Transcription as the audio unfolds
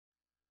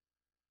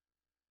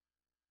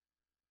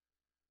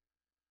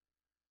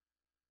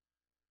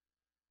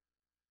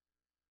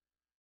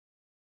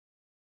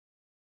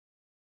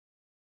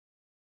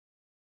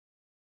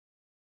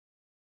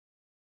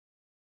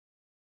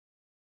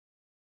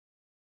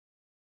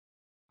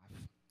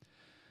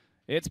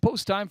It's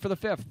post time for the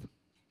 5th.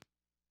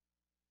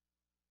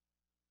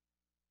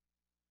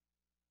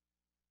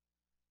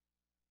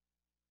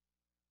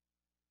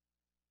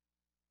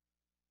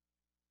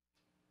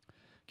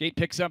 Gate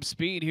picks up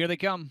speed. Here they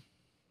come.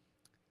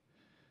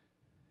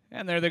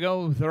 And there they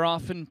go. They're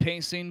off and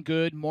pacing.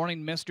 Good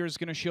morning. Mister's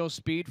going to show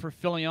speed for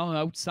Filion.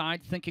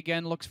 Outside, Think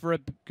Again looks for a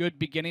good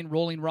beginning.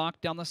 Rolling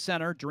Rock down the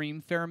center. Dream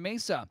Fair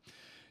Mesa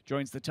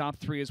joins the top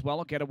three as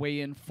well. Get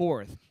away in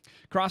fourth.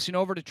 Crossing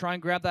over to try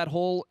and grab that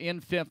hole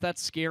in fifth.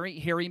 That's Scary.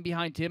 Harry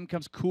behind him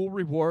comes Cool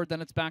Reward.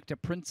 Then it's back to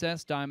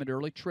Princess Diamond.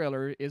 Early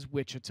trailer is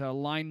Wichita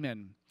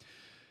Lineman.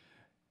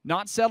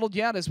 Not settled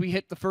yet as we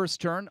hit the first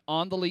turn.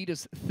 On the lead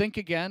is Think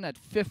Again at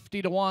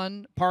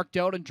 50-1. Parked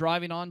out and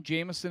driving on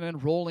Jameson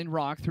and Rolling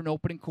Rock through an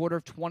opening quarter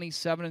of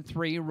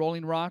 27-3.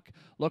 Rolling Rock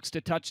looks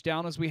to touch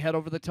down as we head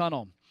over the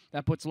tunnel.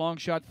 That puts long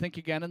shot Think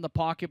Again in the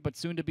pocket, but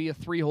soon to be a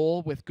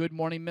three-hole with Good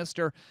Morning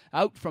Mister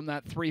out from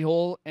that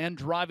three-hole and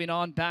driving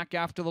on back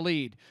after the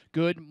lead.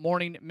 Good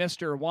Morning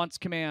Mister wants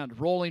command.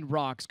 Rolling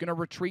Rock's going to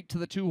retreat to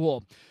the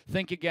two-hole.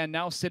 Think Again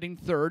now sitting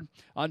third.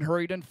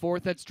 Unhurried in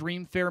fourth. That's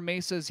Dream Fair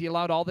Mesa as he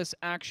allowed all this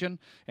action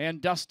and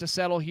dust to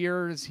settle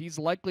here as he's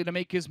likely to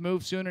make his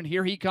move soon. And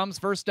here he comes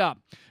first up.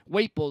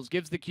 Waples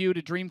gives the cue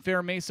to Dream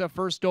Fair Mesa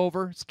first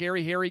over.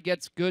 Scary Harry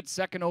gets good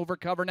second over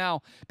cover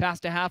now.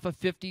 Past a half of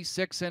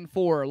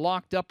 56-4.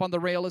 Locked up on the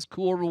rail is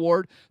Cool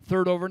Reward.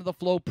 Third over into the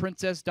flow,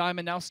 Princess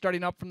Diamond now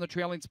starting up from the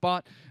trailing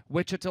spot.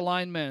 Wichita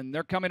Lineman.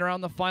 They're coming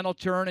around the final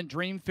turn, and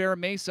Dream Fair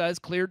Mesa is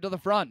cleared to the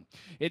front.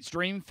 It's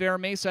Dream Fair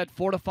Mesa at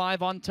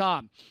 4-5 on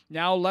top.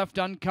 Now left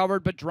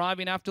uncovered, but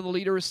driving after the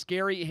leader is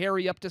Scary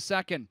Harry up to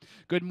second.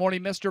 Good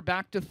Morning Mister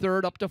back to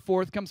third. Up to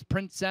fourth comes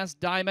Princess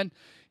Diamond.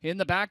 In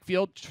the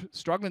backfield,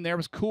 struggling there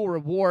was Cool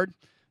Reward.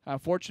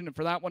 Fortunate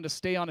for that one to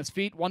stay on his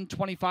feet.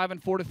 125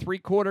 and 4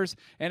 3/4.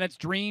 And it's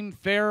Dream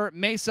Fair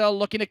Mesa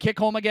looking to kick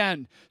home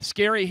again.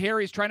 Scary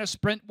Harry's trying to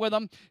sprint with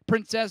him.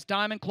 Princess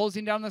Diamond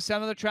closing down the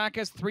center of the track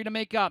has 3 to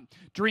make up.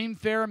 Dream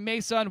Fair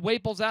Mesa and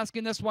Waples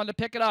asking this one to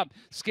pick it up.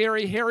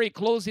 Scary Harry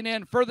closing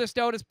in. Furthest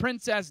out is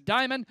Princess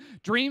Diamond.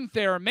 Dream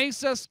Fair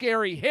Mesa,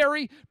 Scary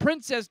Harry.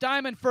 Princess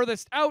Diamond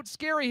furthest out.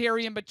 Scary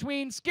Harry in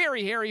between.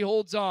 Scary Harry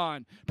holds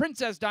on.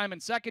 Princess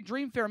Diamond second.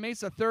 Dream Fair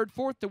Mesa third.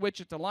 Fourth to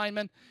Wichita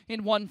Lineman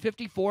in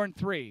 154-3.